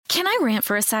Can I rant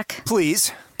for a sec?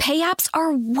 Please. Pay apps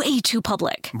are way too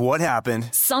public. What happened?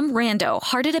 Some rando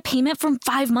hearted a payment from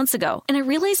 5 months ago, and I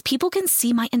realized people can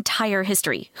see my entire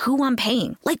history, who I'm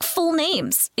paying, like full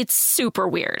names. It's super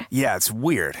weird. Yeah, it's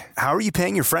weird. How are you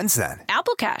paying your friends then?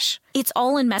 Apple Cash. It's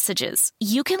all in messages.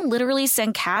 You can literally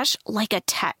send cash like a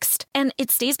text, and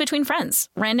it stays between friends.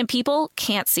 Random people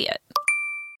can't see it.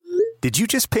 Did you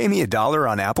just pay me $1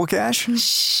 on Apple Cash?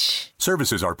 Shh.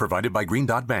 Services are provided by Green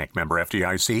Dot Bank. Member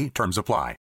FDIC. Terms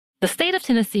apply. The state of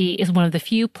Tennessee is one of the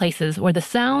few places where the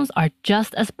sounds are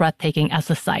just as breathtaking as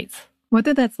the sights.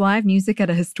 Whether that's live music at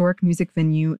a historic music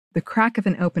venue, the crack of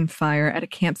an open fire at a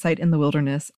campsite in the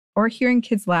wilderness, or hearing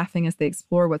kids laughing as they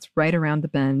explore what's right around the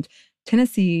bend,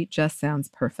 Tennessee just sounds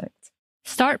perfect.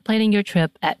 Start planning your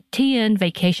trip at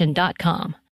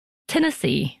tnvacation.com.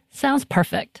 Tennessee sounds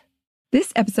perfect.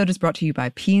 This episode is brought to you by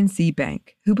PNC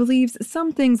Bank, who believes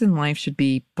some things in life should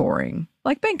be boring,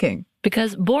 like banking.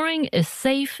 Because boring is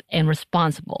safe and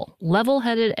responsible,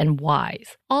 level-headed and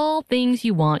wise. All things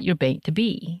you want your bank to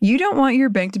be. You don't want your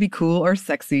bank to be cool or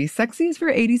sexy. Sexy is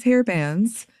for 80s hair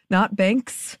bands, not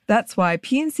banks. That's why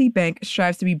PNC Bank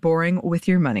strives to be boring with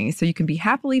your money so you can be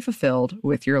happily fulfilled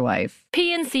with your life.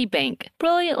 PNC Bank,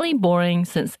 brilliantly boring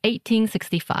since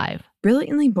 1865.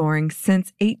 Brilliantly Boring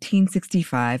Since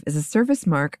 1865 is a service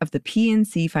mark of the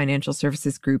PNC Financial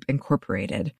Services Group,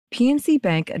 Incorporated. PNC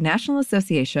Bank, a National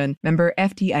Association, member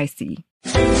FDIC.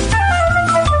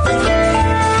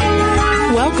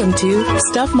 Welcome to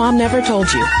Stuff Mom Never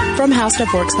Told You from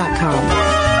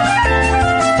HowStuffWorks.com.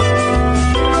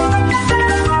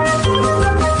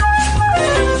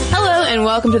 And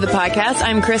welcome to the podcast.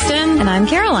 I'm Kristen. And I'm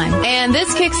Caroline. And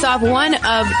this kicks off one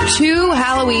of 2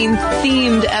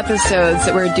 Halloween-themed episodes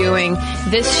that we're doing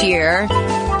this year.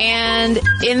 And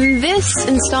in this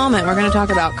installment, we're going to talk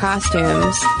about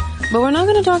costumes. But we're not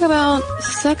going to talk about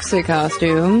sexy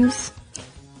costumes.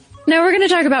 No, we're going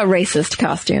to talk about racist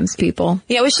costumes, people.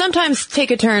 Yeah, which sometimes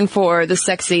take a turn for the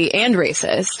sexy and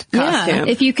racist costume. Yeah,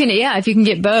 if you can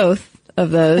get both of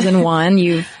those in one,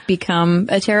 you've become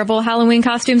a terrible Halloween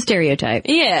costume stereotype.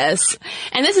 Yes.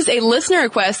 And this is a listener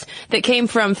request that came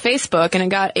from Facebook, and it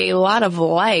got a lot of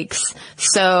likes.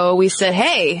 So we said,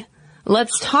 hey,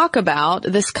 let's talk about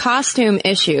this costume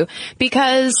issue.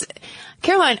 Because,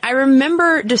 Caroline, I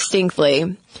remember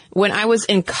distinctly when I was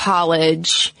in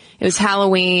college, it was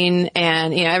Halloween,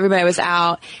 and, everybody was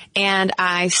out, and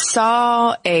I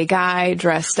saw a guy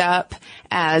dressed up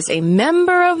as a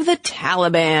member of the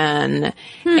Taliban,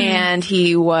 and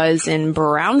he was in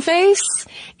brownface,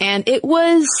 and it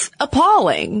was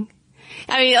appalling.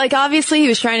 I mean, obviously he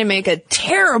was trying to make a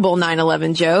terrible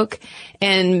 9/11 joke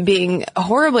and being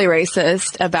horribly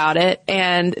racist about it,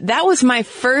 and that was my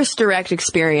first direct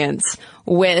experience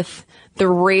with the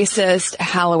racist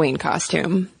Halloween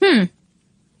costume.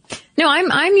 No,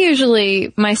 I'm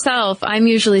usually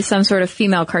some sort of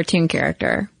female cartoon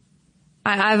character.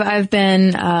 I've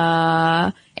been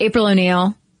April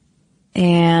O'Neil,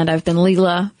 and I've been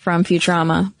Leela from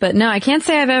Futurama. But no, I can't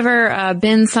say I've ever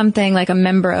been something like a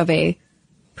member of a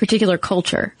particular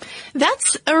culture.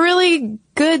 That's a really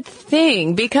good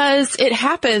thing, because it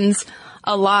happens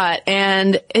a lot,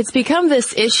 and it's become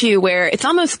this issue where it's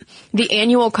almost the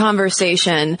annual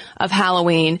conversation of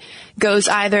Halloween goes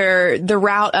either the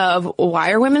route of,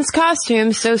 why are women's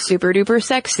costumes so super duper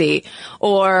sexy?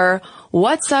 Or,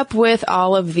 what's up with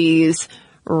all of these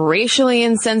racially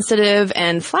insensitive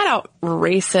and flat out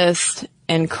racist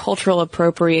and cultural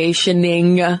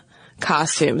appropriationing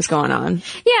costumes going on?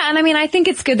 Yeah, and I think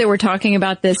it's good that we're talking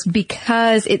about this,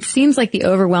 because it seems like the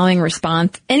overwhelming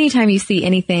response anytime you see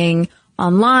anything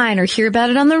online or hear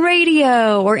about it on the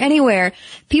radio or anywhere,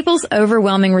 people's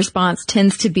overwhelming response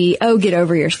tends to be, oh, get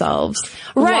over yourselves.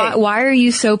 Right. Why are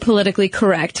you so politically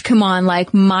correct? Come on,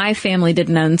 my family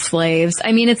didn't own slaves.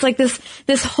 I mean, it's like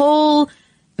this whole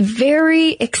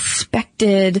very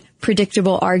expected,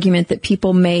 predictable argument that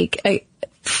people make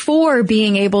for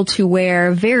being able to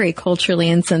wear very culturally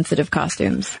insensitive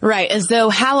costumes. Right, as though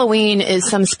Halloween is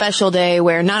some special day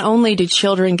where not only do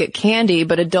children get candy,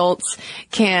 but adults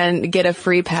can get a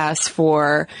free pass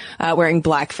for wearing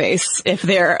blackface if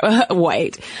they're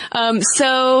white.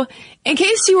 So, in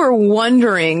case you were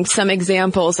wondering, some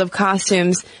examples of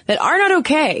costumes that are not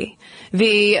okay.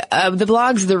 The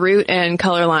blogs The Root and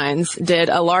Colorlines did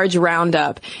a large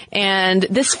roundup, and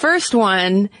this first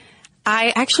one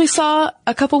I actually saw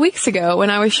a couple weeks ago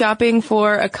when I was shopping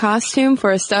for a costume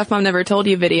for a Stuff Mom Never Told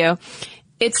You video.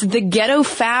 It's the Ghetto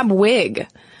Fab wig,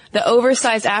 the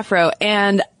oversized afro,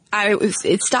 and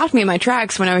it stopped me in my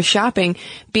tracks when I was shopping,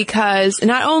 because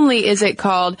not only is it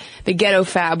called the Ghetto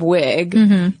Fab wig,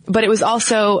 but it was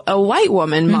also a white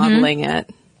woman modeling it.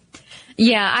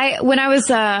 Yeah, when I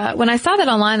saw that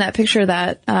online, that picture,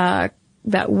 that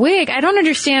wig, I don't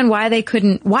understand why do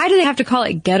they have to call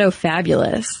it Ghetto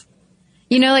Fabulous?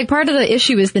 You know, like, part of the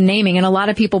issue is the naming, and a lot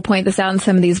of people point this out in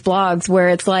some of these blogs where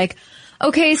it's like,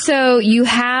 okay, so you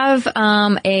have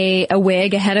a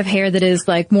wig, a head of hair that is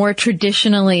like more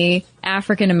traditionally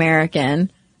African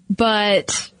American,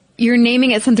 but you're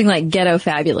naming it something like Ghetto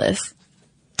Fabulous.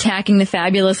 Tacking the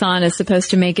fabulous on is supposed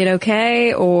to make it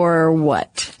okay, or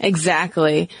what?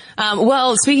 Exactly.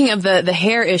 Well, speaking of the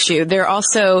hair issue, there are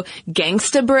also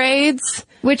gangsta braids,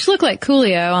 which look like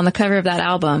Coolio on the cover of that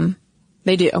album.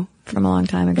 They do. From a long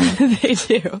time ago. They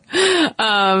do.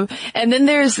 And then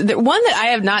there's one that I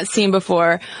have not seen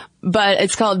before, but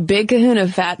it's called Big Kahuna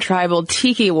Fat Tribal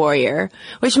Tiki Warrior,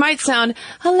 which might sound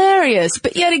hilarious,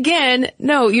 but yet again,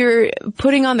 no, you're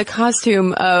putting on the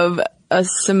costume of a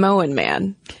Samoan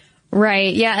man.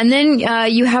 Right, yeah. And then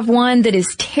you have one that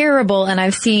is terrible, and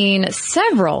I've seen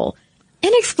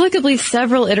inexplicably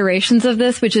several iterations of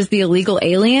this, which is the Illegal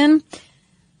Alien.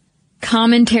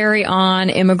 Commentary on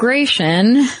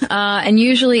immigration, and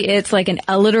usually it's like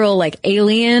a literal like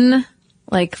alien,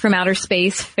 like from outer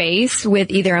space face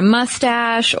with either a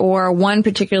mustache, or one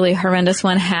particularly horrendous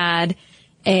one had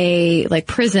a like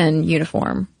prison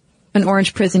uniform. An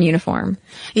orange prison uniform.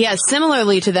 Yeah,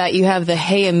 similarly to that, you have the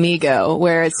Hey Amigo,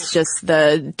 where it's just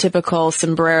the typical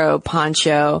sombrero,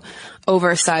 poncho,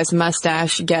 oversized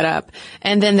mustache getup.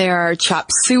 And then there are chop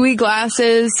suey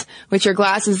glasses, which are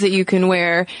glasses that you can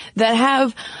wear that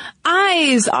have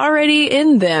eyes already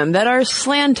in them that are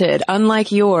slanted,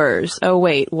 unlike yours. Oh,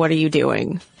 wait, what are you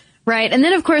doing? Right. And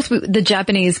then, of course, the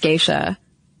Japanese geisha,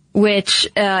 which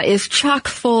is chock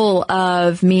full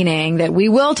of meaning that we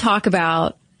will talk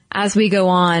about as we go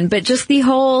on, but just the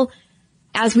whole,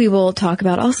 as we will talk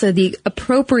about also, the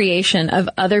appropriation of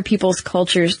other people's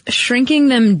cultures, shrinking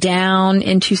them down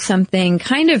into something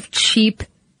kind of cheap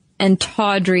and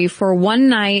tawdry for one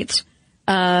night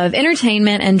of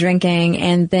entertainment and drinking,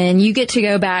 and then you get to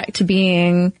go back to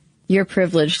being your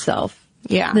privileged self.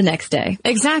 Yeah. The next day.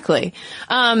 Exactly.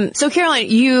 So Caroline,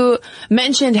 you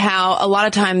mentioned how a lot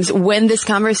of times when this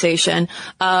conversation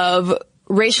of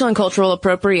racial and cultural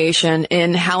appropriation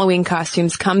in Halloween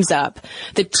costumes comes up,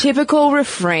 the typical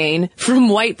refrain from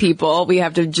white people, we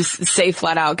have to just say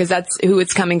flat out because that's who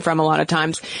it's coming from a lot of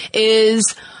times,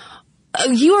 is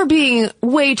you are being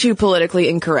way too politically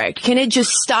incorrect. Can it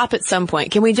just stop at some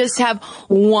point? Can we just have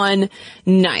one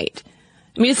night?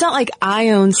 I mean, it's not like I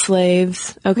own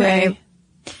slaves, okay? Right.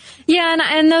 Yeah,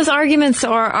 and those arguments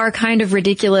are kind of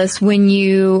ridiculous when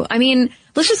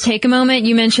let's just take a moment.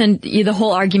 You mentioned the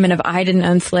whole argument of I didn't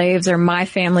own slaves or my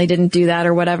family didn't do that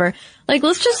or whatever. Like,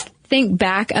 let's just think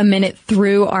back a minute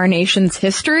through our nation's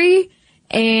history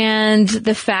and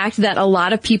the fact that a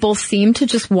lot of people seem to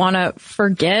just want to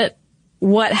forget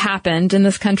what happened in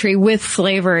this country with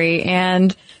slavery.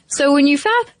 And so when you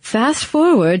fast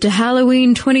forward to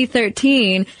Halloween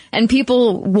 2013 and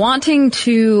people wanting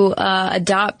to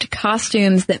adopt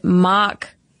costumes that mock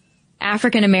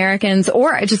African Americans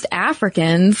or just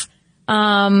Africans,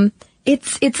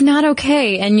 it's not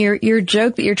okay. And your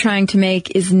joke that you're trying to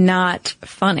make is not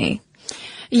funny.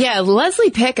 Yeah, Leslie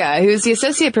Picca, who's the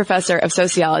associate professor of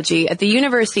sociology at the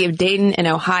University of Dayton in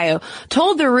Ohio,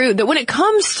 told The Root that when it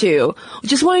comes to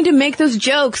just wanting to make those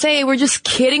jokes, hey, we're just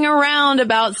kidding around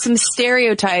about some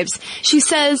stereotypes, she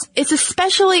says it's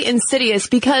especially insidious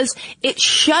because it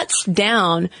shuts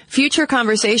down future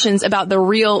conversations about the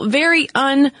real, very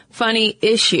unfunny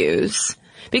issues.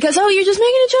 Because, you're just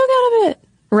making a joke out of it.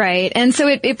 Right. And so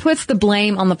it puts the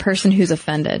blame on the person who's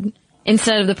offended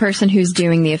instead of the person who's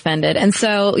doing the offended. And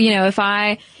so,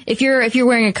 if you're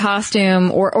wearing a costume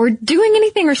or doing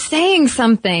anything or saying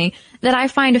something that I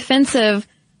find offensive,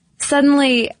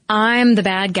 suddenly I'm the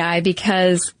bad guy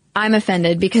because I'm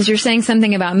offended because you're saying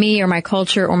something about me or my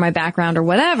culture or my background or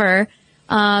whatever.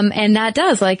 And that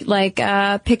does, like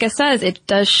Picca says, it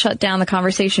does shut down the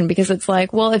conversation because it's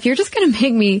like, well, if you're just going to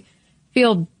make me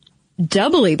feel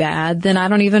doubly bad, then I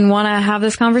don't even want to have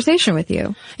this conversation with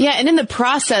you. Yeah, and in the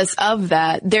process of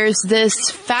that, there's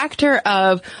this factor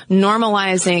of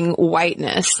normalizing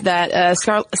whiteness that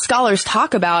scholars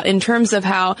talk about in terms of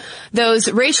how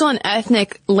those racial and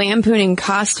ethnic lampooning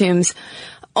costumes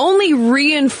only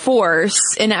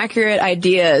reinforce inaccurate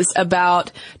ideas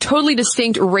about totally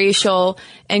distinct racial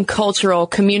and cultural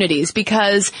communities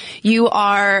because you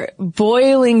are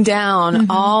boiling down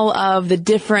all of the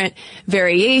different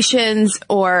variations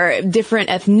or different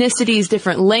ethnicities,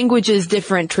 different languages,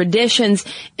 different traditions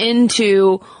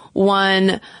into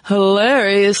one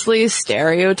hilariously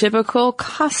stereotypical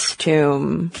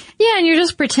costume. Yeah, and you're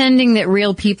just pretending that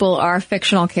real people are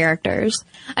fictional characters.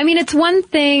 I mean, it's one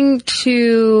thing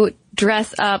to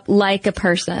dress up like a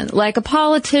person, like a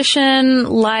politician,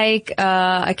 like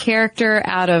a character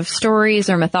out of stories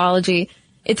or mythology.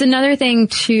 It's another thing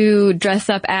to dress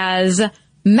up as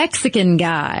Mexican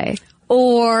guy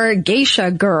or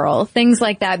geisha girl, things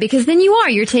like that, because then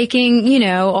you're taking,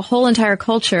 a whole entire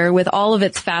culture with all of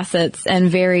its facets and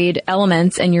varied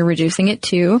elements, and you're reducing it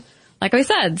to, like I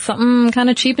said, something kind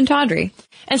of cheap and tawdry.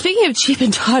 And speaking of cheap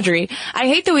and tawdry, I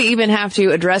hate that we even have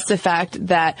to address the fact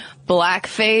that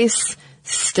blackface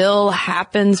still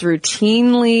happens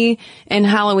routinely in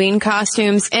Halloween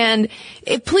costumes. And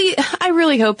I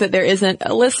really hope that there isn't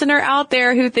a listener out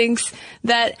there who thinks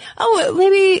that,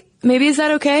 maybe is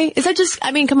that okay? Is that just,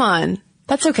 come on.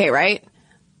 That's okay, right?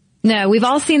 No, we've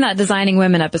all seen that Designing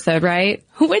Women episode, right?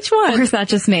 Which one? Or is that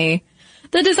just me?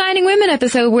 The Designing Women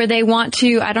episode where they want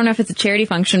to, I don't know if it's a charity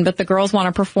function, but the girls want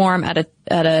to perform at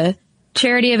a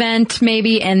charity event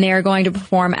maybe, and they're going to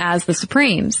perform as the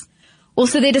Supremes. Well,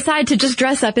 so they decide to just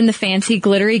dress up in the fancy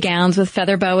glittery gowns with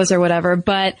feather boas or whatever,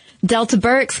 but Delta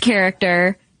Burke's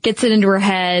character gets it into her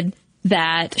head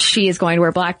that she is going to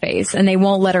wear blackface, and they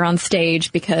won't let her on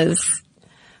stage because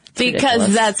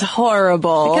that's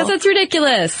horrible. Because it's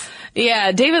ridiculous.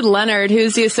 Yeah, David Leonard,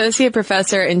 who's the associate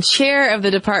professor and chair of the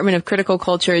Department of Critical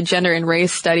Culture, Gender, and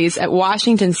Race Studies at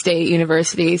Washington State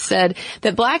University, said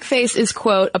that blackface is,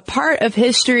 quote, a part of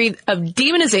history of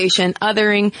demonization,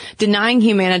 othering, denying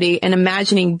humanity, and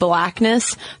imagining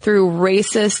blackness through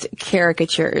racist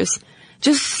caricatures.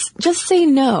 Just say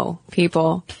no,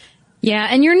 people. Yeah,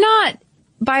 and you're not,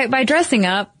 by dressing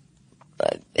up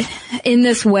in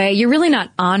this way, you're really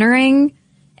not honoring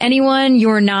anyone.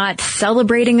 You're not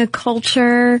celebrating a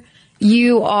culture.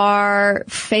 You are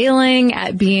failing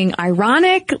at being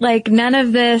ironic. Like, none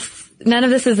of this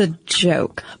is a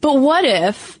joke. But what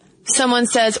if someone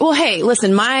says, well, hey,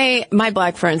 listen, my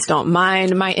black friends don't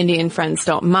mind, my Indian friends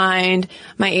don't mind,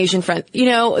 my Asian friends,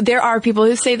 there are people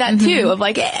who say that too, of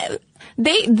like,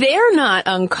 they're not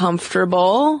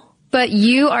uncomfortable. But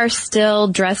you are still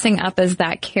dressing up as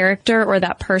that character or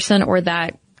that person or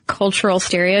that cultural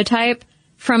stereotype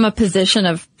from a position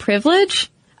of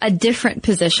privilege, a different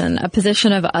position, a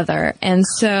position of other. And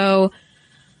so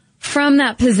from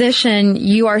that position,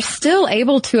 you are still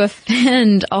able to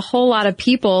offend a whole lot of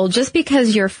people just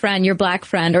because your friend, your black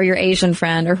friend or your Asian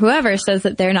friend or whoever says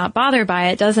that they're not bothered by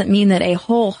it doesn't mean that a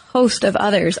whole host of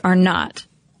others are not.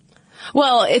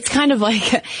 Well, it's kind of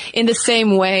like in the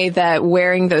same way that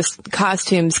wearing those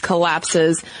costumes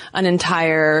collapses an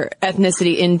entire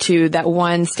ethnicity into that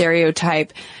one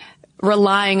stereotype,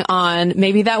 relying on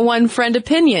maybe that one friend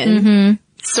opinion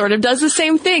sort of does the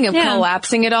same thing of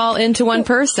collapsing it all into one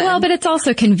person. Well, but it's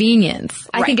also convenience.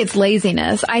 I think it's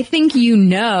laziness. I think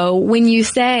when you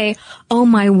say, oh,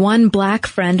 my one black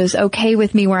friend is okay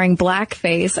with me wearing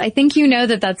blackface, I think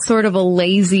that that's sort of a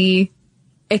lazy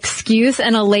excuse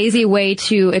and a lazy way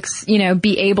to,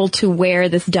 be able to wear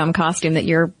this dumb costume that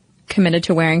you're committed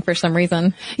to wearing for some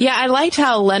reason. Yeah, I liked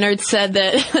how Leonard said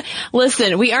that,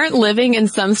 listen, we aren't living in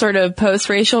some sort of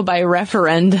post-racial by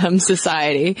referendum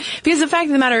society. Because the fact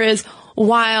of the matter is,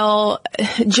 while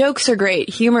jokes are great,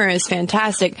 humor is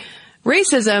fantastic,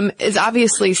 racism is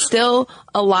obviously still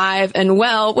alive and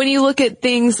well when you look at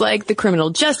things like the criminal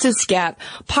justice gap,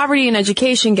 poverty and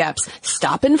education gaps,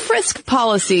 stop and frisk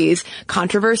policies,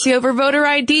 controversy over voter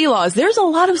ID laws. There's a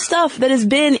lot of stuff that has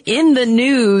been in the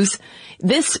news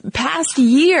this past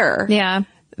year. Yeah.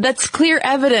 That's clear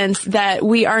evidence that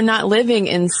we are not living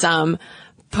in some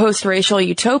post-racial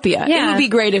utopia. Yeah. It would be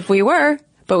great if we were.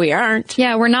 But we aren't.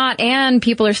 Yeah, we're not. And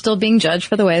people are still being judged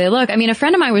for the way they look. I mean, a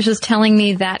friend of mine was just telling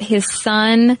me that his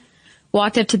son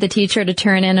walked up to the teacher to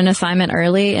turn in an assignment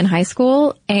early in high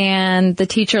school. And the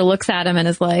teacher looks at him and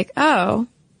is like, oh,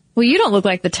 well, you don't look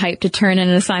like the type to turn in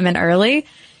an assignment early.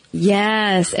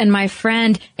 Yes. And my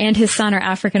friend and his son are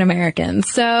African American.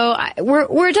 So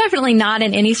we're definitely not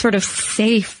in any sort of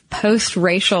safe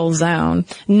post-racial zone.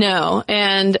 No.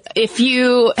 And if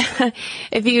you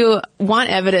want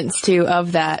evidence too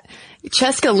of that,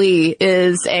 Cheska Lee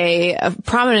is a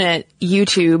prominent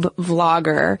YouTube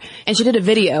vlogger, and she did a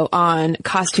video on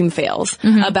costume fails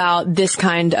about this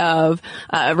kind of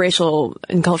racial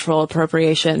and cultural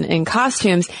appropriation in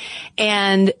costumes.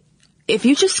 And if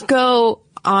you just go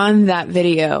on that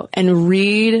video and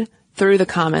read through the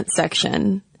comment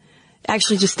section,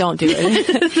 Actually, just don't do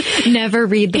it. Never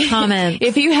read the comments.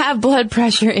 If you have blood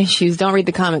pressure issues, don't read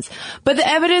the comments. But the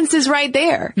evidence is right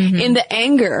there in the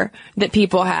anger that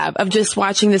people have of just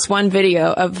watching this one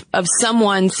video of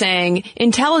someone saying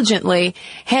intelligently,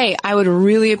 hey, I would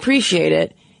really appreciate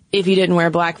it if you didn't wear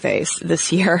blackface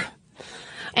this year.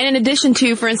 And in addition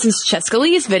to, for instance, Cheska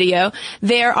Lee's video,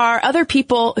 there are other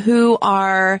people who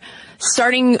are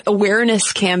starting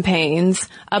awareness campaigns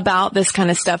about this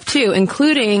kind of stuff too,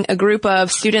 including a group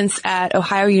of students at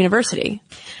Ohio University.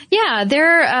 Yeah,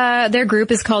 their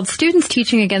group is called Students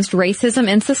Teaching Against Racism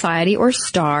in Society, or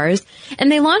STARS,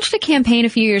 and they launched a campaign a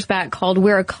few years back called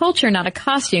Wear a Culture, Not a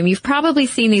Costume. You've probably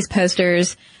seen these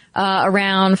posters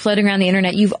floating around the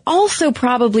internet. You've also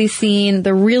probably seen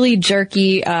the really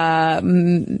jerky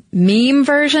meme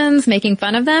versions making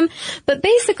fun of them. But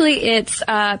basically, it's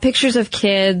pictures of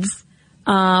kids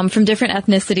from different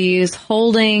ethnicities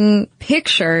holding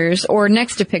pictures or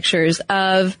next to pictures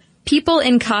of people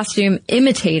in costume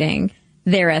imitating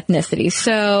their ethnicity.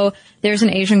 So there's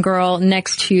an Asian girl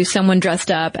next to someone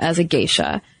dressed up as a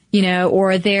geisha. You know,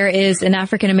 or there is an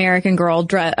African-American girl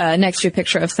next to a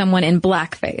picture of someone in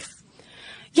blackface.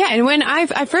 Yeah, and when I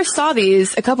first saw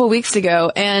these a couple weeks ago,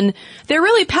 and they're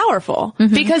really powerful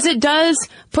because it does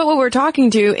put what we're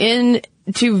talking to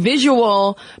into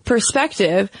visual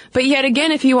perspective. But yet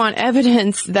again, if you want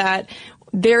evidence that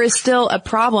there is still a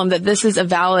problem, that this is a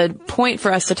valid point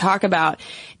for us to talk about,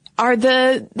 are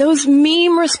those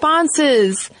meme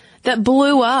responses that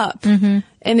blew up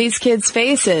in these kids'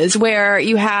 faces, where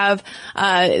you have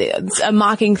a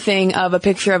mocking thing of a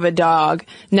picture of a dog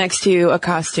next to a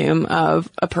costume of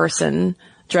a person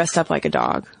dressed up like a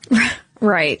dog.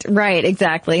 Right,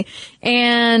 exactly.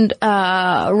 And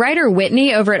writer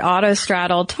Whitney over at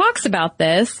Autostraddle talks about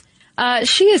this.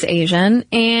 She is Asian,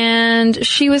 and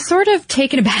she was sort of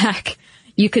taken aback,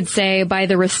 you could say, by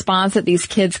the response that these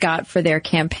kids got for their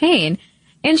campaign.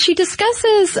 And she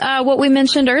discusses what we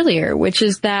mentioned earlier, which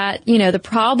is that, you know, the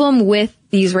problem with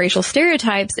these racial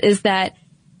stereotypes is that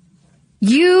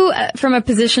you, from a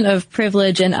position of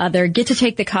privilege and other, get to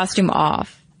take the costume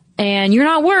off. And you're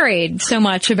not worried so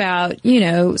much about, you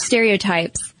know,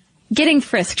 stereotypes, getting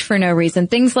frisked for no reason,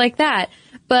 things like that.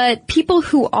 But people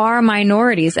who are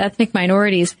minorities, ethnic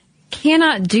minorities,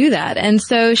 cannot do that. And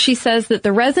so she says that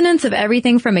the resonance of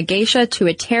everything from a geisha to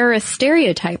a terrorist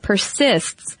stereotype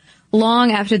persists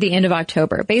long after the end of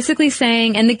October, basically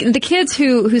saying, and the kids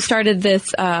who started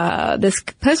this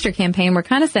poster campaign were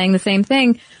kind of saying the same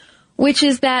thing, which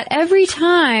is that every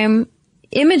time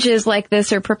images like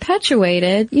this are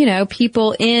perpetuated, you know,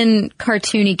 people in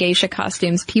cartoony geisha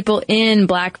costumes, people in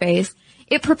blackface,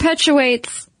 it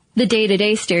perpetuates the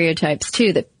day-to-day stereotypes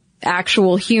too that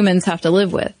actual humans have to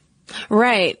live with.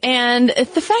 Right. And the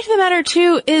fact of the matter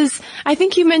too is, I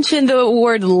think you mentioned the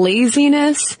word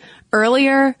laziness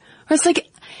earlier. It's like,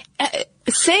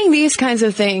 saying these kinds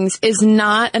of things is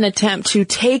not an attempt to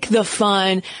take the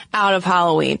fun out of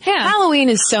Halloween. Yeah. Halloween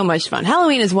is so much fun.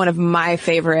 Halloween is one of my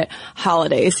favorite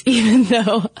holidays, even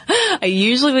though I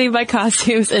usually leave my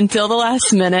costumes until the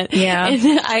last minute. Yeah. And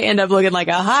then I end up looking like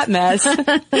a hot mess.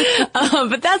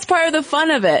 But that's part of the fun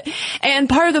of it. And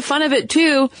part of the fun of it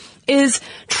too is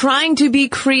trying to be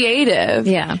creative.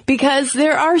 Yeah. Because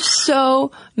there are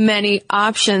so many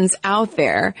options out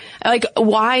there. Like,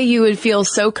 why you would feel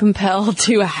so compelled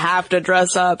to have to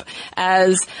dress up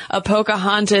as a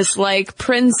Pocahontas-like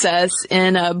princess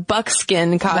in a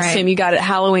buckskin costume you got at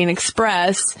Halloween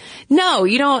Express. No,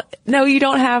 you don't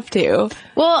have to.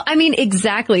 Well, I mean,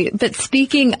 exactly. But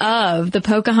speaking of the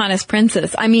Pocahontas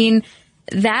princess, I mean,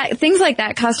 things like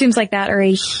that, costumes like that are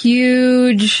a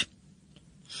huge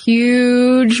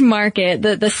market.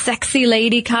 The sexy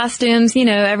lady costumes, you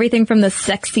know, everything from the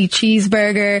sexy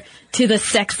cheeseburger to the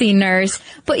sexy nurse.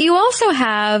 But you also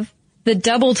have the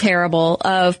double terrible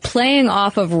of playing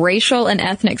off of racial and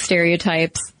ethnic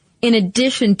stereotypes in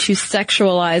addition to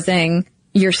sexualizing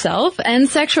yourself and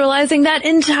sexualizing that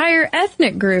entire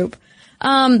ethnic group.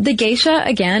 The geisha,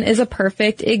 again, is a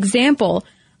perfect example.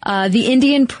 The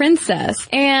Indian princess.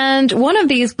 And one of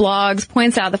these blogs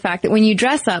points out the fact that when you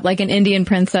dress up like an Indian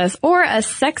princess or a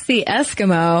sexy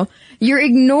Eskimo, you're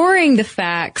ignoring the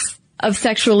facts of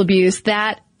sexual abuse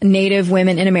that Native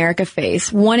women in America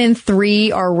face. 1 in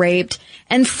 3 are raped,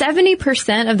 and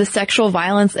 70% of the sexual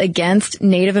violence against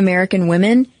Native American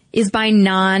women is by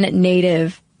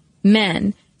non-Native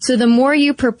men. So the more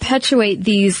you perpetuate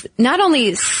these, not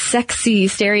only sexy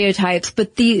stereotypes,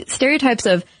 but the stereotypes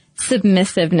of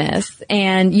submissiveness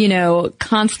and, you know,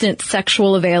 constant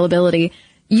sexual availability,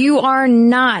 you are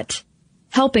not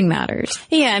helping matters.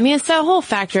 Yeah, I mean, it's that whole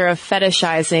factor of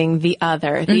fetishizing the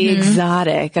other, the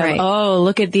exotic. Of, oh,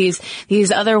 look at these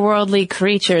otherworldly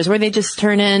creatures, where they just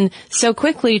turn in so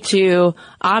quickly to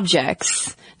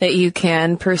objects that you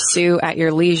can pursue at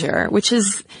your leisure, which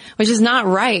is not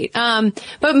right.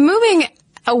 But moving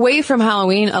away from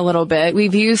Halloween a little bit,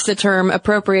 we've used the term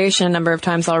appropriation a number of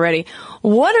times already.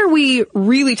 What are we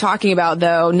really talking about,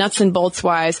 though, nuts and bolts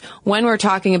wise, when we're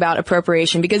talking about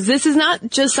appropriation? Because this is not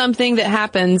just something that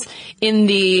happens in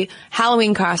the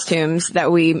Halloween costumes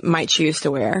that we might choose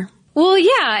to wear. Well,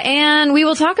 yeah, and we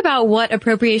will talk about what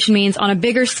appropriation means on a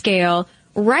bigger scale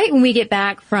right when we get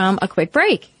back from a quick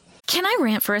break. Can I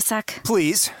rant for a sec?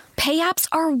 Please. Pay apps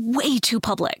are way too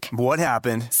public. What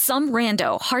happened? Some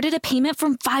rando hearted a payment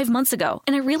from 5 months ago,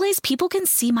 and I realized people can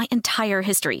see my entire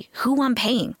history, who I'm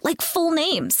paying, like full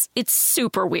names. It's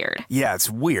super weird. Yeah,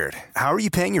 it's weird. How are you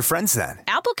paying your friends then?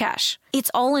 Apple Cash. It's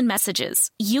all in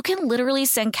messages. You can literally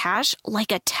send cash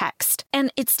like a text,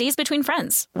 and it stays between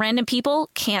friends. Random people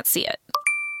can't see it.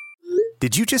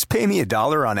 Did you just pay me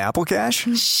 $1 on Apple Cash?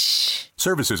 Shh.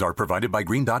 Services are provided by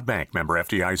Green Dot Bank, member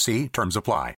FDIC. Terms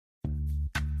apply.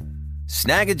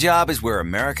 Snag a Job is where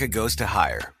America goes to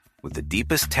hire, with the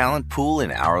deepest talent pool in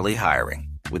hourly hiring.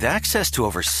 With access to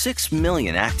over 6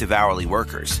 million active hourly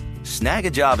workers, Snag a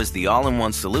Job is the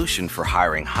all-in-one solution for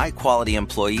hiring high-quality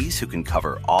employees who can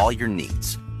cover all your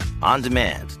needs. On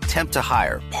demand, temp to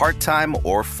hire, part-time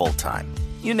or full-time.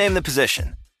 You name the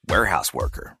position. Warehouse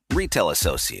worker, retail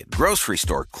associate, grocery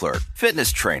store clerk,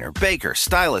 fitness trainer, baker,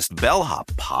 stylist, bellhop,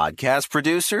 podcast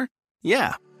producer.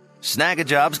 Yeah, Snag a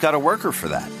Job's got a worker for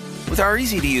that. With our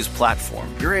easy-to-use platform,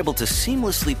 you're able to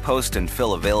seamlessly post and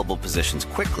fill available positions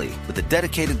quickly with a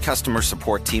dedicated customer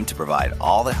support team to provide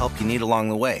all the help you need along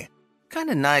the way.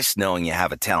 Kinda nice knowing you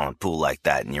have a talent pool like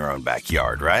that in your own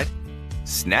backyard, right?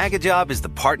 Snag a Job is the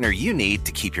partner you need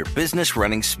to keep your business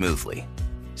running smoothly.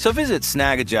 So visit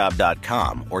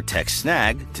snagajob.com or text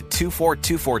SNAG to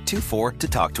 242424 to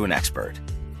talk to an expert.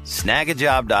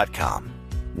 Snagajob.com,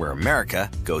 where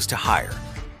America goes to hire.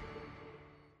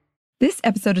 This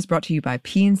episode is brought to you by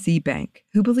PNC Bank,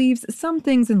 who believes some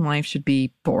things in life should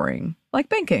be boring, like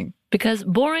banking. Because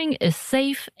boring is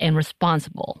safe and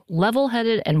responsible,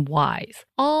 level-headed and wise.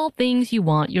 All things you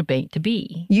want your bank to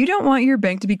be. You don't want your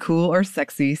bank to be cool or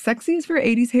sexy. Sexy is for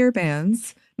 80s hair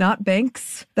bands, not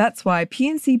banks. That's why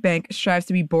PNC Bank strives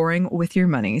to be boring with your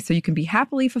money so you can be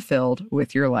happily fulfilled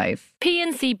with your life.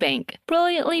 PNC Bank,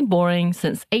 brilliantly boring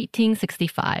since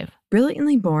 1865.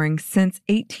 Brilliantly Boring Since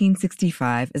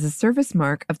 1865 is a service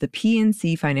mark of the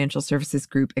PNC Financial Services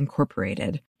Group,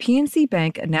 Incorporated. PNC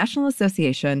Bank, a National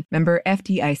Association, member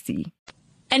FDIC.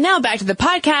 And now back to the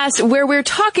podcast where we're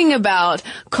talking about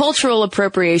cultural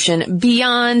appropriation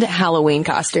beyond Halloween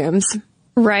costumes.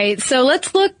 Right. So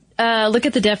let's look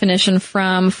at the definition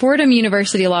from Fordham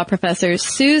University law professor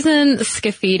Susan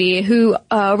Scafidi, who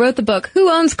wrote the book, Who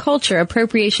Owns Culture?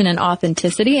 Appropriation and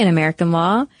Authenticity in American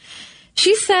Law.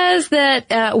 She says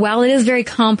that while it is very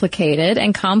complicated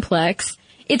and complex,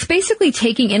 it's basically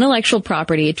taking intellectual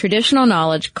property, traditional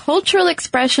knowledge, cultural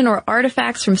expression, or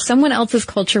artifacts from someone else's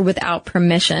culture without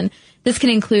permission. This can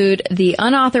include the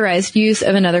unauthorized use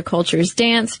of another culture's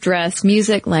dance, dress,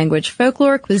 music, language,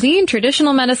 folklore, cuisine,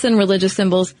 traditional medicine, religious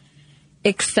symbols,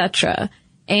 etc.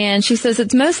 And she says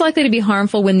it's most likely to be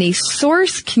harmful when the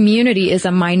source community is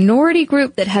a minority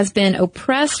group that has been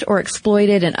oppressed or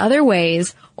exploited in other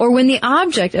ways, or when the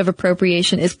object of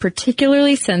appropriation is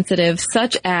particularly sensitive,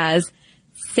 such as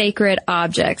sacred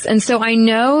objects. And so I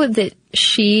know that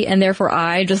she, and therefore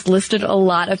I, just listed a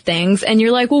lot of things, and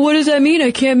you're like, well, what does that mean?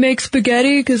 I can't make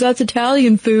spaghetti because that's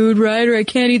Italian food, right? Or I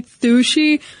can't eat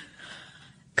sushi.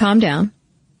 Calm down.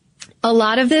 A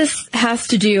lot of this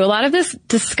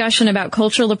discussion about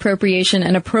cultural appropriation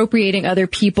and appropriating other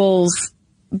people's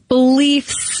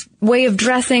beliefs, way of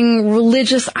dressing,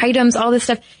 religious items, all this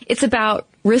stuff, it's about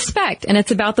respect, and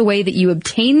it's about the way that you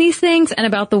obtain these things and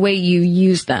about the way you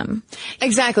use them.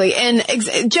 Exactly. And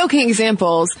joking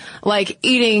examples like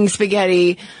eating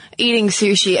spaghetti, eating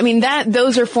sushi. I mean,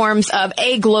 those are forms of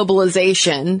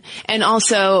globalization. And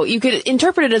also you could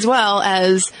interpret it as well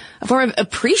as a form of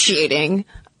appreciating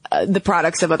the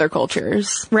products of other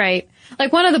cultures. Right.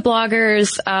 Like one of the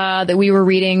bloggers that we were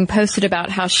reading posted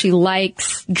about how she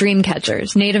likes dream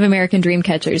catchers, Native American dream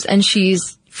catchers, and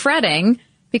she's fretting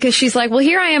because she's like, well,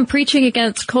 here I am preaching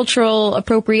against cultural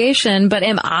appropriation, but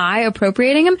am I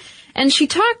appropriating them? And she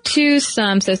talked to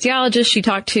some sociologists, she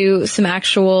talked to some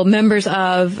actual members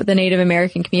of the Native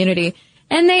American community,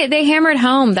 and they hammered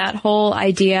home that whole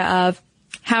idea of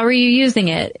how are you using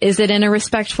it? Is it in a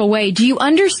respectful way? Do you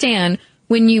understand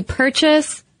when you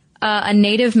purchase a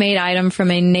native-made item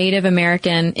from a Native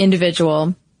American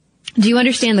individual, do you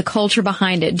understand the culture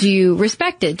behind it? Do you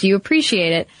respect it? Do you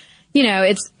appreciate it? You know,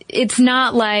 it's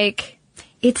not like,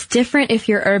 it's different if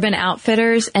you're Urban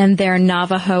Outfitters and they're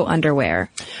Navajo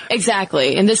underwear.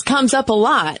 Exactly. And this comes up a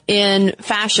lot in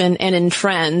fashion and in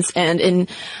trends and in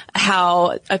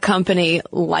how a company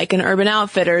like an Urban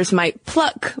Outfitters might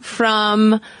pluck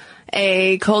from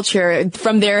a culture,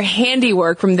 from their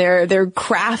handiwork, from their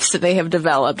crafts that they have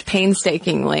developed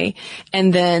painstakingly,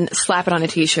 and then slap it on a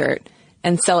t-shirt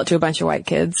and sell it to a bunch of white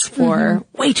kids for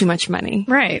way too much money.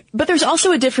 Right. But there's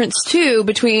also a difference, too,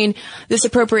 between this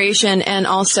appropriation and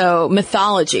also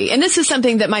mythology. And this is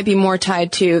something that might be more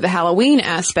tied to the Halloween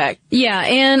aspect. Yeah,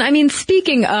 and I mean,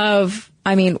 speaking of,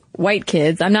 white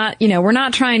kids, I'm not, we're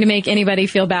not trying to make anybody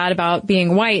feel bad about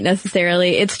being white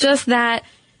necessarily. It's just that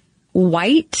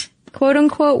white, quote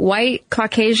unquote, white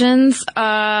Caucasians,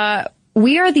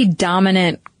 we are the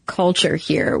dominant culture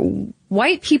here.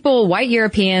 White people, white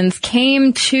Europeans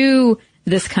came to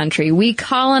this country. We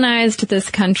colonized this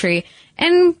country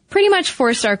and pretty much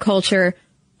forced our culture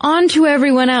onto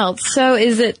everyone else. So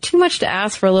is it too much to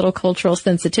ask for a little cultural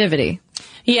sensitivity?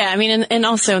 Yeah, I mean, and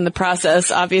also in the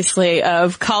process, obviously,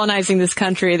 of colonizing this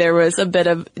country, there was a bit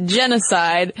of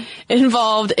genocide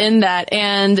involved in that.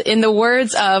 And in the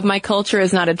words of My Culture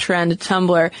Is Not a Trend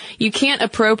Tumblr, you can't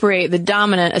appropriate the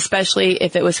dominant, especially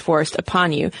if it was forced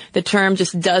upon you. The term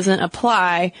just doesn't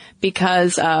apply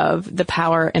because of the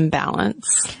power imbalance.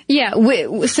 Yeah,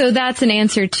 so that's an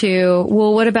answer to,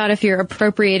 well, what about if you're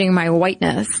appropriating my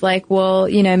whiteness? Like, well,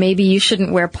 maybe you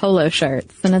shouldn't wear polo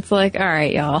shirts. And it's like, all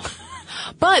right, y'all.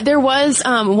 But there was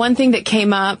one thing that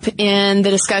came up in the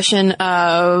discussion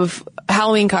of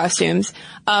Halloween costumes,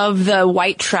 of the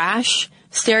white trash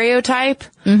stereotype,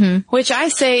 which I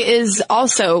say is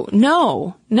also,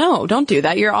 no, don't do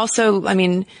that. You're also,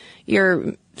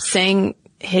 you're saying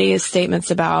hideous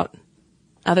statements about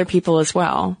other people as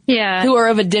well. Yeah. Who are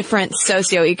of a different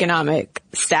socioeconomic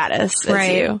status as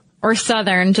you. Or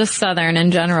Southern, just Southern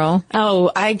in general.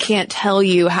 Oh, I can't tell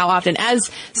you how often, as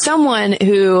someone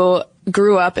who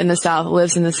grew up in the South,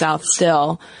 lives in the South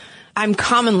still, I'm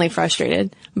commonly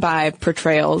frustrated by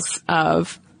portrayals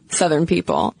of Southern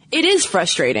people. It is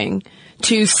frustrating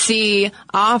to see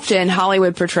often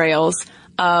Hollywood portrayals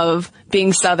of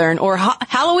being Southern or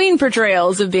Halloween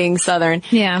portrayals of being Southern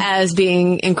as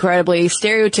being incredibly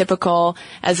stereotypical,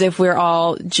 as if we're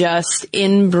all just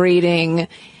inbreeding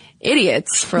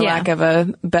idiots, for lack of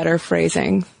a better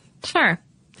phrasing. Sure.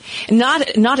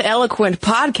 Not eloquent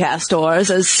podcasters,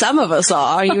 as some of us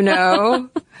are,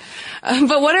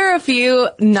 But what are a few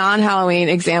non-Halloween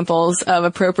examples of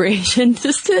appropriation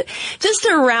just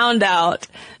to round out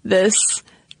this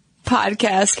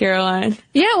podcast, Caroline?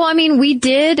 Yeah, well, we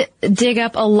did dig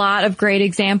up a lot of great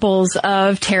examples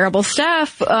of terrible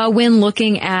stuff when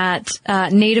looking at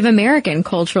Native American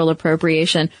cultural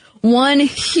appropriation. One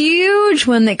huge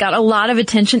one that got a lot of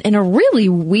attention in a really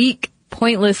weak,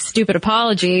 pointless, stupid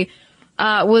apology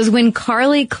was when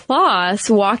Karlie Kloss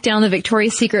walked down the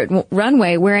Victoria's Secret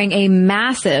runway wearing a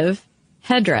massive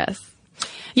headdress.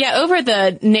 Yeah, over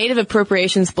the Native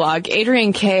Appropriations blog,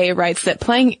 Adrienne Kay writes that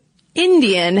playing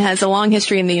Indian has a long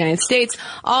history in the United States,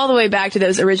 all the way back to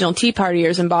those original Tea Party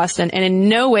years in Boston, and in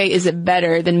no way is it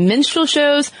better than minstrel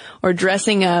shows or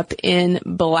dressing up in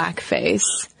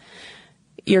blackface.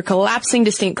 You're collapsing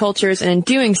distinct cultures, and in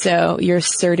doing so, you're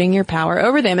asserting your power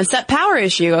over them. It's that power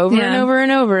issue over and over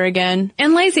and over again.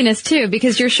 And laziness, too,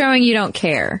 because you're showing you don't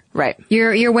care. Right.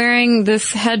 You're wearing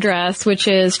this headdress, which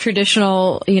is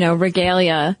traditional,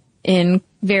 regalia in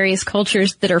various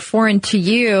cultures that are foreign to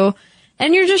you,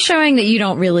 and you're just showing that you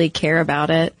don't really care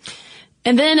about it.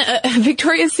 And then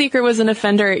Victoria's Secret was an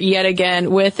offender yet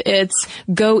again with its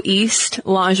Go East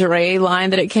lingerie line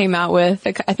that it came out with,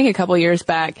 I think, a couple years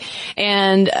back.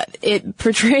 And it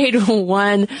portrayed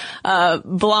one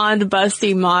blonde,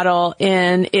 busty model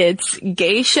in its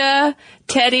geisha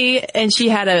teddy, and she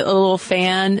had a little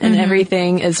fan and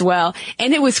everything as well.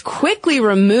 And it was quickly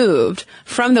removed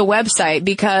from the website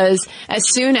because as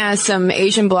soon as some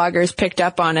Asian bloggers picked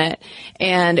up on it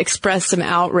and expressed some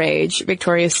outrage,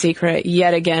 Victoria's Secret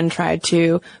yet again tried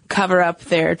to cover up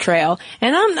their trail.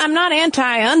 And I'm not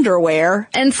anti-underwear.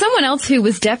 And someone else who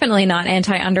was definitely not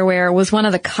anti-underwear was one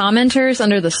of the commenters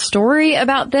under the story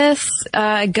about this,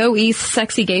 Go East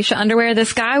sexy geisha underwear.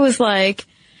 This guy was like,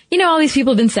 all these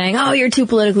people have been saying, oh, you're too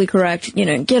politically correct,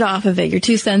 get off of it, you're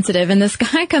too sensitive. And this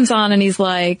guy comes on and he's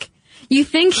like, you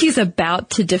think he's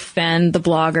about to defend the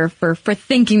blogger for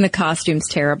thinking the costume's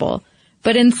terrible.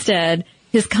 But instead,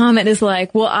 his comment is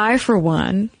like, well, I, for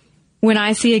one, when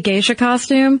I see a geisha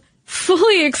costume,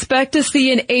 fully expect to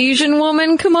see an Asian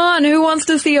woman. Come on, who wants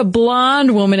to see a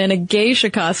blonde woman in a geisha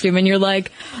costume? And you're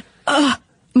like,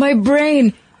 my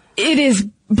brain, it is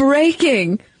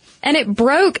breaking. And it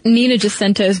broke Nina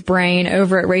Jacinto's brain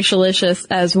over at Racialicious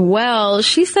as well.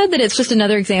 She said that it's just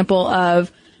another example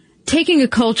of taking a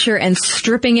culture and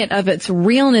stripping it of its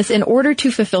realness in order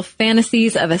to fulfill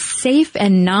fantasies of a safe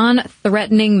and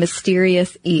non-threatening,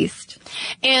 mysterious East.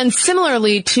 And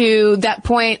similarly to that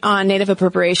point on Native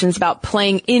appropriations about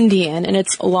playing Indian and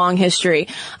its long history,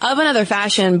 of another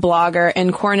fashion blogger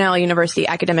and Cornell University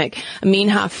academic,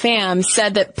 Minha Pham,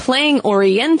 said that playing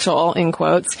Oriental, in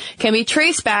quotes, can be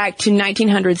traced back to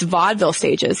 1900s vaudeville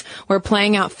stages, where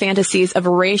playing out fantasies of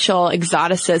racial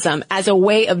exoticism as a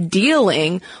way of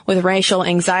dealing with racial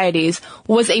anxieties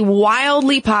was a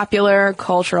wildly popular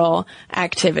cultural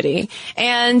activity.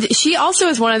 And she also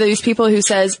is one of those people who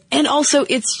says, and also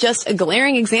it's just a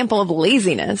glaring example of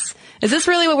laziness. Is this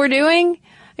really what we're doing?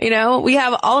 You know, we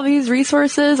have all of these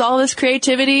resources, all of this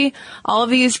creativity, all of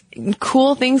these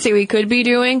cool things that we could be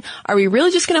doing. Are we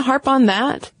really just going to harp on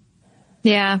that?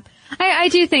 Yeah, I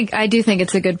do think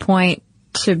it's a good point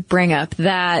to bring up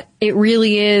that it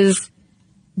really is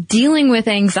dealing with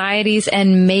anxieties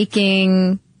and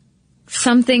making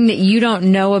something that you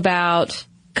don't know about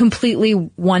completely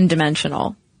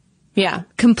one-dimensional. Yeah.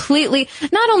 Completely,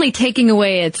 not only taking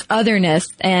away its otherness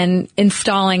and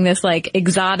installing this like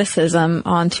exoticism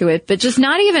onto it, but just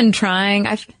not even trying.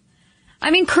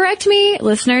 I mean, correct me,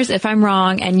 listeners, if I'm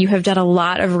wrong, and you have done a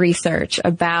lot of research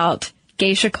about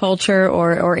geisha culture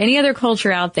or any other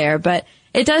culture out there, but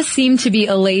it does seem to be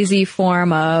a lazy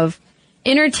form of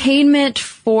entertainment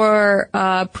for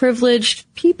privileged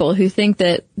people who think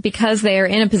that because they are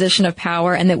in a position of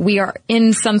power and that we are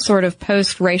in some sort of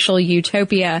post-racial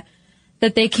utopia,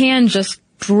 that they can just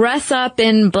dress up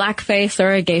in blackface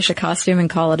or a geisha costume and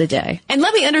call it a day. And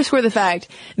let me underscore the fact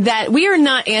that we are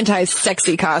not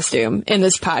anti-sexy costume in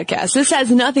this podcast. This has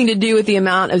nothing to do with the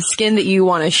amount of skin that you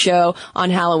want to show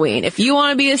on Halloween. If you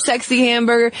want to be a sexy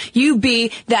hamburger, you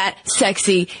be that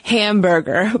sexy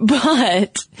hamburger.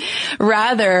 But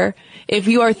rather, if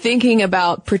you are thinking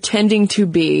about pretending to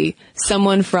be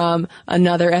someone from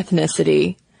another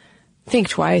ethnicity, think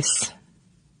twice.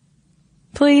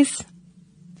 Please.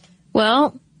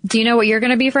 Well, do you know what you're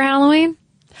going to be for Halloween?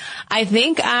 I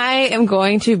think I am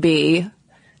going to be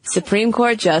Supreme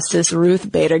Court Justice Ruth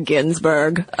Bader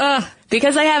Ginsburg.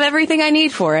 Because I have everything I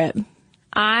need for it.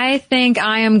 I think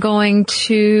I am going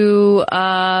to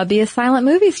be a silent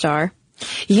movie star.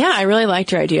 Yeah, I really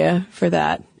liked your idea for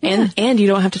that. And you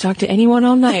don't have to talk to anyone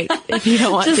all night if you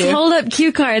don't want to. Just hold up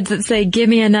cue cards that say, give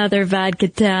me another vodka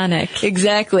tonic.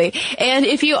 Exactly. And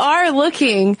if you are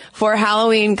looking for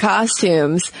Halloween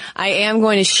costumes, I am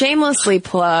going to shamelessly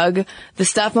plug the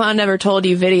Stuff Mom Never Told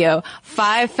You video,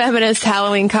 5 feminist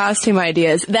Halloween costume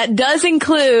ideas. That does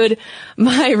include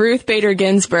my Ruth Bader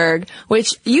Ginsburg,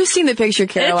 which you've seen the picture,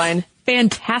 Caroline. It's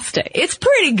fantastic. It's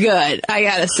pretty good, I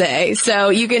gotta say. So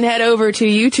you can head over to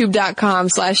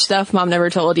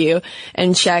youtube.com/stuffmomnevertoldyou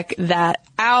and check that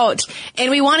out. And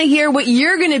we want to hear what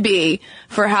you're going to be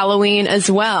for Halloween as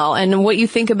well, and what you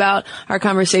think about our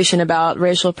conversation about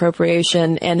racial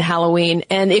appropriation and Halloween.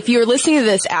 And if you're listening to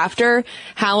this after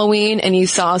Halloween and you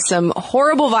saw some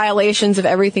horrible violations of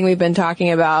everything we've been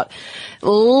talking about,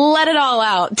 let it all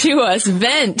out to us.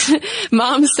 Vent.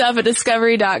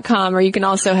 momstuff@discovery.com, or you can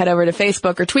also head over to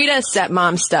Facebook or tweet us at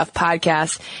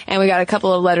momstuffpodcast. And we got a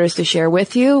couple of letters to share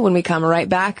with you when we come right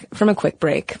back from a quick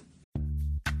break.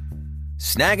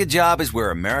 Snag a Job is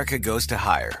where America goes to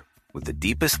hire, with the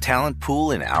deepest talent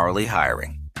pool in hourly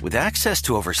hiring. With access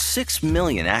to over 6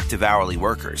 million active hourly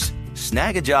workers,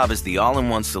 Snag a Job is the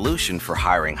all-in-one solution for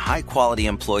hiring high-quality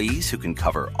employees who can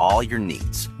cover all your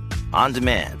needs. On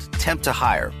demand, temp to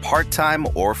hire, part-time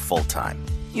or full-time.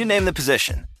 You name the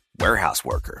position. Warehouse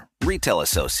worker, retail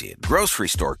associate, grocery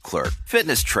store clerk,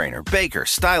 fitness trainer, baker,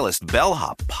 stylist,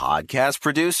 bellhop, podcast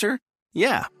producer.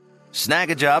 Yeah, Snag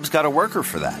a Job's got a worker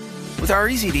for that. With our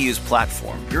easy-to-use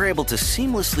platform, you're able to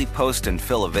seamlessly post and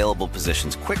fill available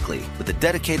positions quickly with a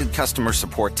dedicated customer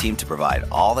support team to provide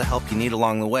all the help you need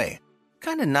along the way.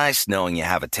 Kind of nice knowing you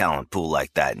have a talent pool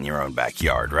like that in your own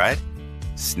backyard, right?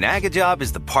 Snag a Job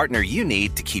is the partner you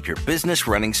need to keep your business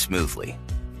running smoothly.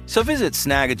 So visit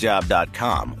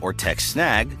snagajob.com or text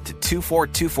SNAG to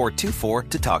 242424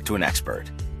 to talk to an expert.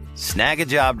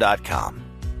 Snagajob.com,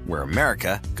 where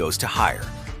America goes to hire.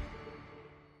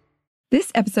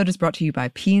 This episode is brought to you by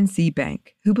PNC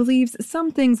Bank, who believes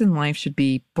some things in life should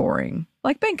be boring,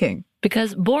 like banking.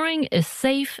 Because boring is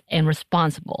safe and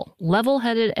responsible,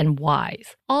 level-headed and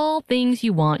wise. All things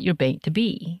you want your bank to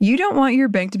be. You don't want your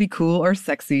bank to be cool or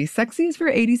sexy. Sexy is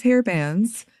for 80s hair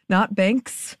bands, not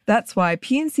banks. That's why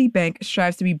PNC Bank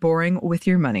strives to be boring with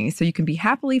your money so you can be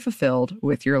happily fulfilled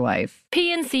with your life.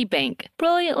 PNC Bank,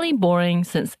 brilliantly boring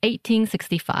since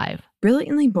 1865.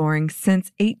 Brilliantly Boring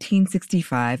Since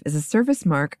 1865 is a service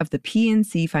mark of the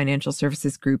PNC Financial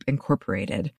Services Group,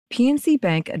 Incorporated. PNC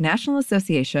Bank, a National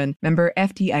Association, member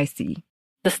FDIC.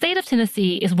 The state of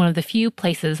Tennessee is one of the few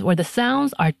places where the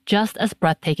sounds are just as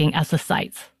breathtaking as the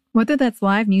sights. Whether that's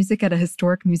live music at a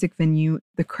historic music venue,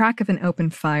 the crack of an open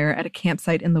fire at a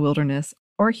campsite in the wilderness,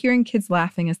 or hearing kids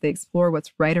laughing as they explore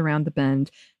what's right around the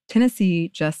bend, Tennessee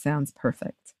just sounds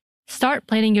perfect. Start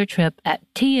planning your trip at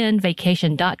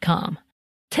tnvacation.com.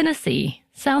 Tennessee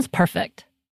sounds perfect.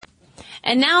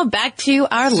 And now back to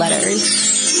our letters.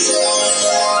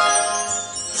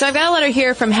 So I've got a letter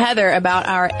here from Heather about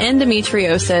our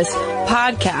endometriosis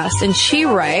podcast, and she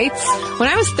writes, when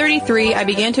I was 33, I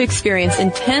began to experience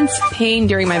intense pain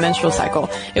during my menstrual cycle.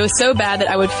 It was so bad that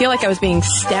I would feel like I was being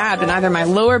stabbed in either my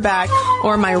lower back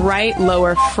or my right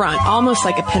lower front, almost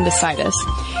like appendicitis.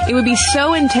 It would be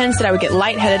so intense that I would get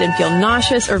lightheaded and feel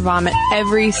nauseous or vomit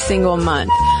every single month.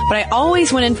 But I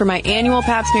always went in for my annual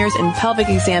pap smears and pelvic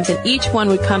exams, and each one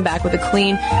would come back with a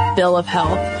clean bill of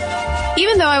health.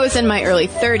 Even though I was in my early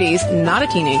 30s, not a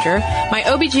teenager, my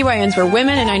OBGYNs were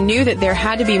women, and I knew that there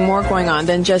had to be more going on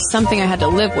than just something I had to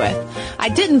live with. I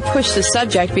didn't push the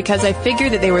subject because I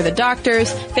figured that they were the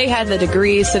doctors, they had the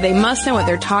degrees, so they must know what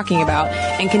they're talking about,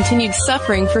 and continued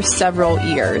suffering for several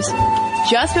years.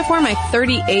 Just before my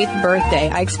 38th birthday,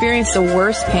 I experienced the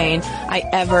worst pain I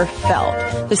ever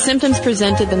felt. The symptoms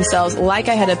presented themselves like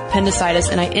I had appendicitis,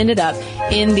 and I ended up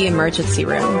in the emergency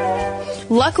room.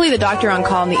 Luckily, the doctor on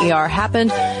call in the ER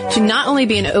happened to not only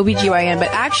be an OBGYN, but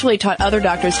actually taught other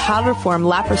doctors how to perform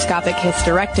laparoscopic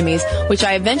hysterectomies, which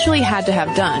I eventually had to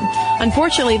have done.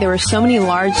 Unfortunately, there were so many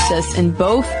large cysts in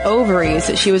both ovaries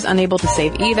that she was unable to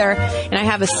save either, and I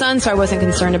have a son, so I wasn't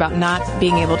concerned about not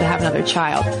being able to have another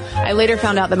child. I later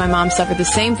found out that my mom suffered the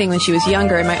same thing when she was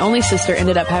younger, and my only sister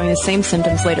ended up having the same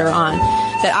symptoms later on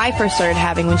that I first started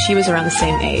having when she was around the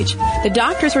same age. The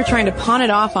doctors were trying to pawn it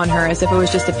off on her as if it was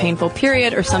just a painful period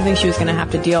or something she was going to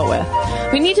have to deal with.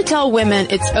 We need to tell women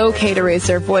it's okay to raise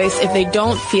their voice if they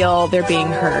don't feel they're being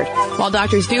heard. While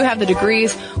doctors do have the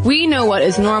degrees, we know what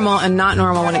is normal and not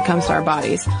normal when it comes to our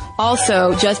bodies.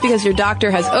 Also, just because your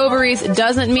doctor has ovaries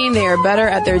doesn't mean they are better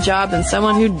at their job than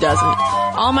someone who doesn't.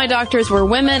 All my doctors were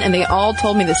women, and they all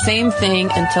told me the same thing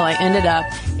until I ended up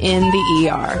in the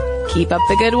ER. Keep up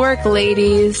the good work,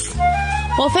 ladies.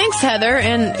 Well, thanks, Heather,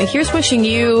 and here's wishing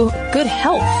you good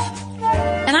health.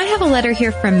 And I have a letter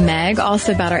here from Meg,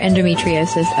 also about our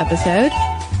endometriosis episode.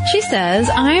 She says,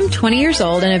 I'm 20 years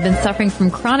old and have been suffering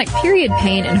from chronic period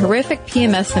pain and horrific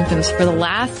PMS symptoms for the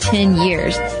last 10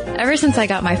 years. Ever since I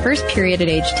got my first period at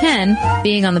age 10,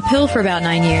 being on the pill for about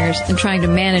 9 years, and trying to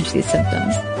manage these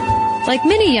symptoms. Like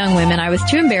many young women, I was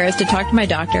too embarrassed to talk to my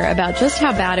doctor about just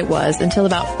how bad it was until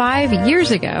about 5 years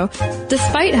ago,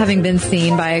 despite having been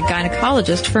seen by a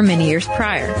gynecologist for many years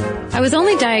prior. I was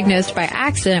only diagnosed by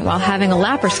accident while having a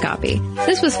laparoscopy.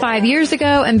 This was 5 years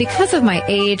ago, and because of my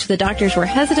age, the doctors were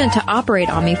hesitant to operate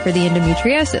on me for the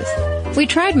endometriosis. We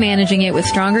tried managing it with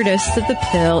stronger doses of the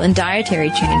pill and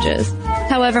dietary changes.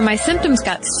 However, my symptoms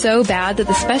got so bad that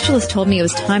the specialist told me it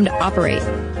was time to operate.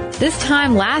 This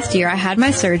time last year, I had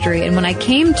my surgery, and when I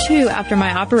came to after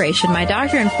my operation, my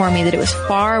doctor informed me that it was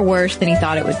far worse than he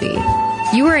thought it would be.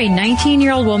 You are a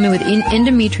 19-year-old woman with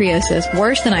endometriosis,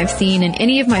 worse than I've seen in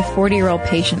any of my 40-year-old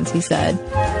patients, he said.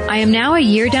 I am now a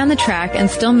year down the track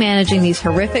and still managing these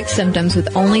horrific symptoms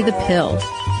with only the pill.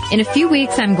 In a few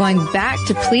weeks, I'm going back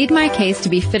to plead my case to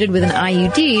be fitted with an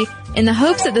IUD in the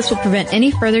hopes that this will prevent any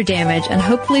further damage and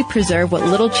hopefully preserve what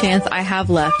little chance I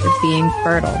have left of being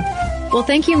fertile. Well,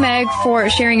 thank you, Meg, for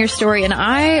sharing your story, and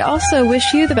I also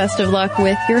wish you the best of luck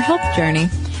with your health journey.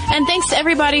 And thanks to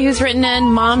everybody who's written in.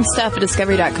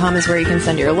 Momstuff@discovery.com is where you can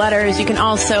send your letters. You can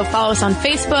also follow us on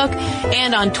Facebook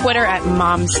and on Twitter at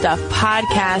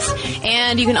MomStuffPodcast.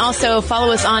 And you can also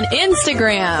follow us on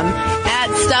Instagram at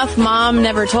Stuff Mom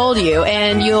Never Told You.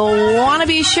 And you'll want to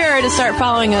be sure to start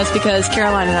following us because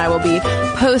Caroline and I will be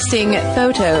posting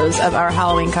photos of our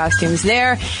Halloween costumes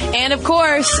there. And of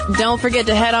course, don't forget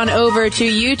to head on over to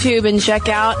YouTube and check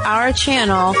out our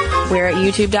channel. We're at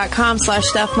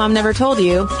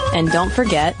youtube.com/StuffMomNeverToldYou. And don't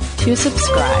forget to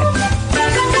subscribe.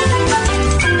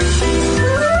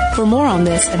 For more on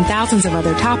this and thousands of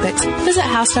other topics, visit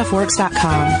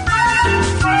HowStuffWorks.com.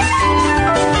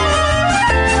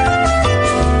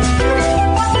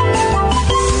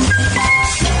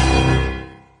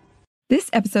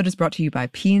 episode is brought to you by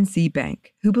PNC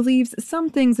Bank, who believes some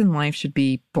things in life should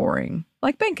be boring,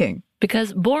 like banking.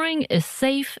 Because boring is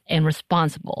safe and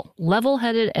responsible,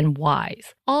 level-headed and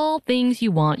wise. All things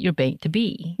you want your bank to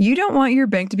be. You don't want your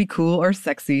bank to be cool or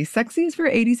sexy. Sexy is for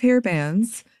 80s hair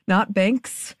bands, not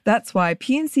banks. That's why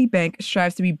PNC Bank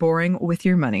strives to be boring with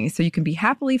your money so you can be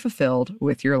happily fulfilled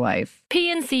with your life.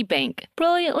 PNC Bank,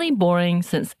 brilliantly boring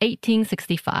since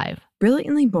 1865.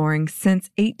 Brilliantly Boring Since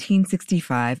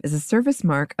 1865 is a service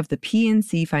mark of the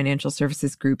PNC Financial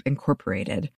Services Group,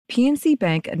 Incorporated. PNC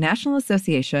Bank, a National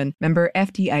Association, member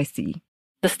FDIC.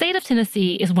 The state of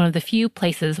Tennessee is one of the few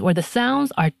places where the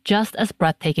sounds are just as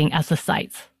breathtaking as the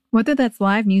sights. Whether that's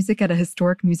live music at a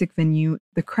historic music venue,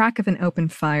 the crack of an open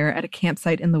fire at a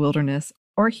campsite in the wilderness,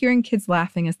 or hearing kids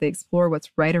laughing as they explore what's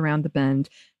right around the bend,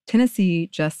 Tennessee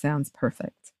just sounds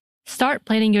perfect. Start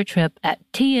planning your trip at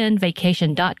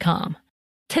tnvacation.com.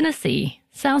 Tennessee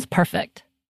sounds perfect.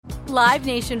 Live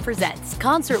Nation presents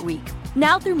Concert Week.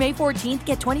 Now through May 14th,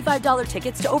 get $25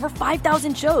 tickets to over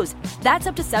 5,000 shows. That's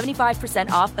up to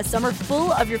 75% off a summer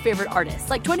full of your favorite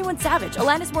artists like 21 Savage,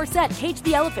 Alanis Morissette, Cage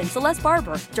the Elephant, Celeste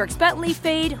Barber, Dierks Bentley,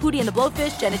 Fade, Hootie and the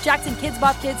Blowfish, Janet Jackson, Kidz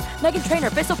Bop Kids, Meghan Trainor,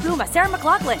 Peso Pluma, Sarah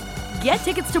McLachlan. Get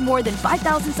tickets to more than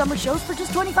 5,000 summer shows for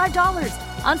just $25.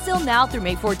 Until now through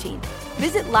May 14th.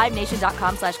 Visit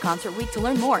LiveNation.com/Concert Week to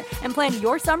learn more and plan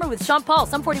your summer with Sean Paul,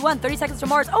 Sum 41, 30 Seconds to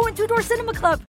Mars, and Two Door Cinema Club.